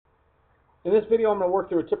In this video, I'm going to work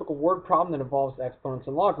through a typical word problem that involves exponents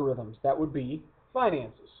and logarithms. That would be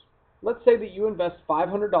finances. Let's say that you invest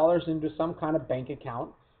 $500 into some kind of bank account,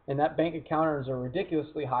 and that bank account earns a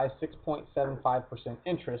ridiculously high 6.75%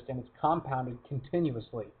 interest, and it's compounded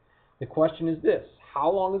continuously. The question is this: how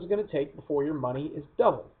long is it going to take before your money is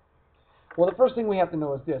doubled? Well, the first thing we have to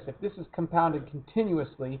know is this: if this is compounded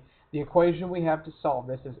continuously, the equation we have to solve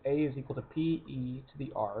this is A is equal to PE to the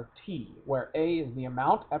RT, where A is the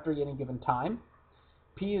amount after any given time,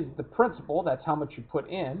 P is the principal, that's how much you put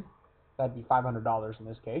in, that'd be $500 in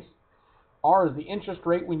this case, R is the interest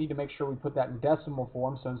rate, we need to make sure we put that in decimal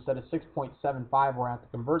form, so instead of 6.75 we're going to have to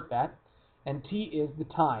convert that, and T is the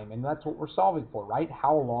time, and that's what we're solving for, right?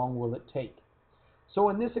 How long will it take? So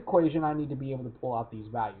in this equation, I need to be able to pull out these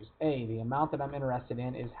values. A, the amount that I'm interested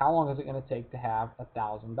in, is how long is it going to take to have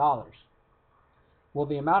 $1,000? Well,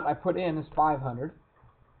 the amount I put in is 500,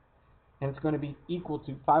 and it's going to be equal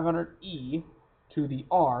to 500e to the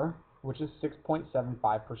r, which is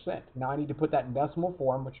 6.75%. Now I need to put that in decimal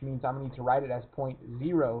form, which means I'm going to need to write it as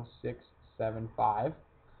 0.0675,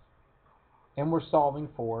 and we're solving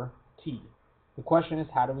for t. The question is,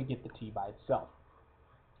 how do we get the t by itself?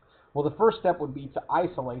 Well, the first step would be to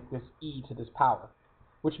isolate this e to this power,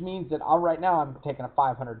 which means that right now I'm taking a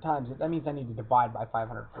 500 times it. That means I need to divide by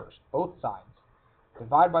 500 first, both sides.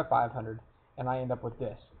 Divide by 500, and I end up with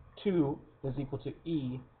this. 2 is equal to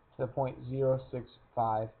e to the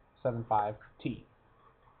 0.06575t.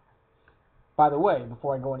 By the way,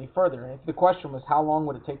 before I go any further, if the question was how long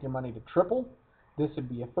would it take your money to triple, this would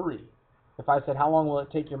be a 3. If I said how long will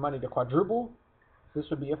it take your money to quadruple, this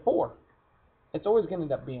would be a 4. It's always going to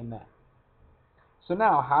end up being that. So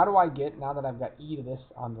now, how do I get, now that I've got e to this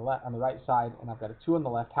on the right side and I've got a 2 on the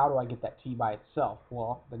left, how do I get that t by itself?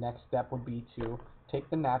 Well, the next step would be to take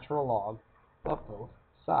the natural log of both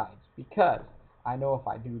sides, because I know if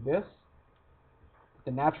I do this,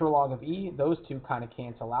 the natural log of e, those two kind of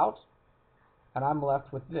cancel out, and I'm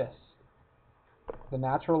left with this. The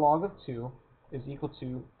natural log of 2 is equal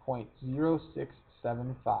to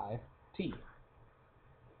 0.0675t.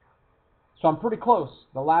 So I'm pretty close.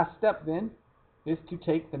 The last step then is to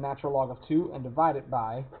take the natural log of 2 and divide it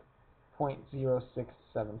by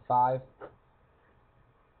 0.0675,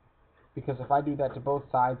 because if I do that to both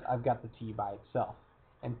sides, I've got the t by itself.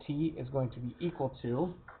 And t is going to be equal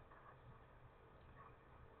to,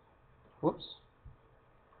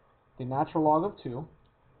 the natural log of 2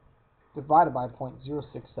 divided by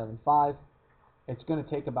 0.0675. It's going to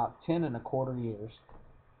take about 10 1/4 years.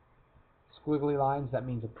 Squiggly lines, that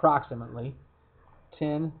means approximately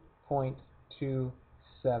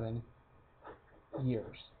 10.27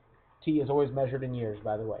 years. T is always measured in years,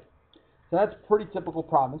 by the way. So that's a pretty typical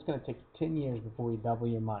problem. It's going to take you 10 years before you double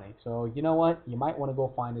your money. So you know what? You might want to go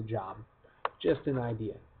find a job. Just an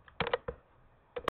idea.